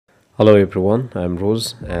Hello everyone, I'm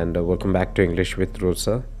Rose and welcome back to English with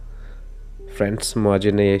Rosa. Friends, ମୁଁ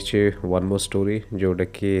ଆଜି ନେଇ ଆସିଛି one more story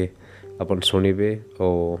ଯେଉଁଟାକି ଆପଣ ଶୁଣିବେ ଓ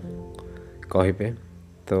କହିବେ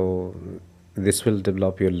ତ this will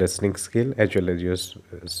develop your listening skill as well as your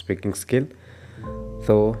speaking skill.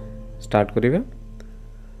 So start କରିବା.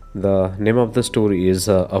 The name of the story is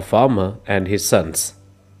A Farmer and His Sons.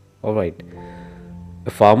 Alright,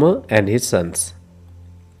 A Farmer and His Sons.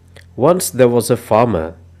 Once there was a farmer.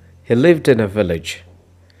 He lived in a village.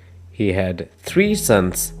 He had 3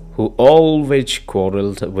 sons who always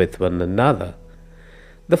quarreled with one another.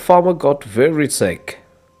 The farmer got very sick.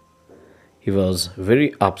 He was very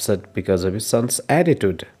upset because of his son's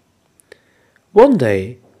attitude. One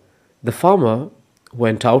day, the farmer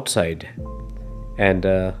went outside and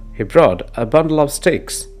he brought a bundle of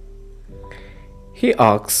sticks. He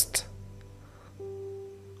asked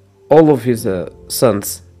all of his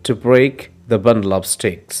sons to break the bundle of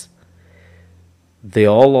sticks. They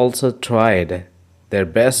all also tried their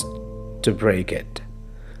best to break it,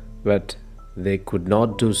 but they could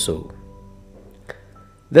not do so.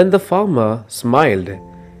 Then the farmer smiled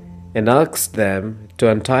and asked them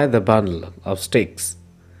to untie the bundle of sticks.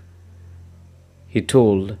 He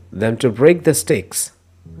told them to break the sticks.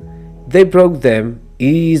 They broke them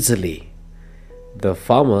easily. The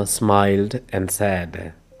farmer smiled and said,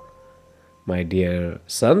 "My dear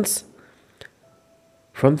sons,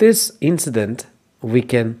 from this incident, we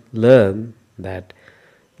can learn that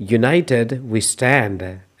united we stand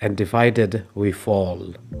and divided we fall."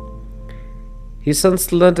 His sons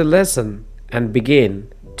learned a lesson and began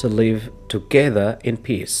to live together in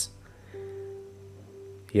peace.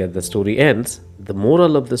 Here the story ends. The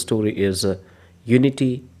moral of the story is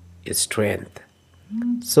unity is strength.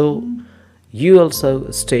 So you also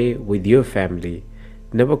stay with your family.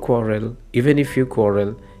 Never quarrel. Even if you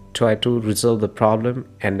quarrel, try to resolve the problem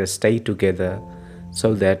and stay together so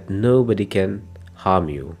that nobody can harm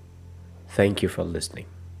you. Thank you for listening.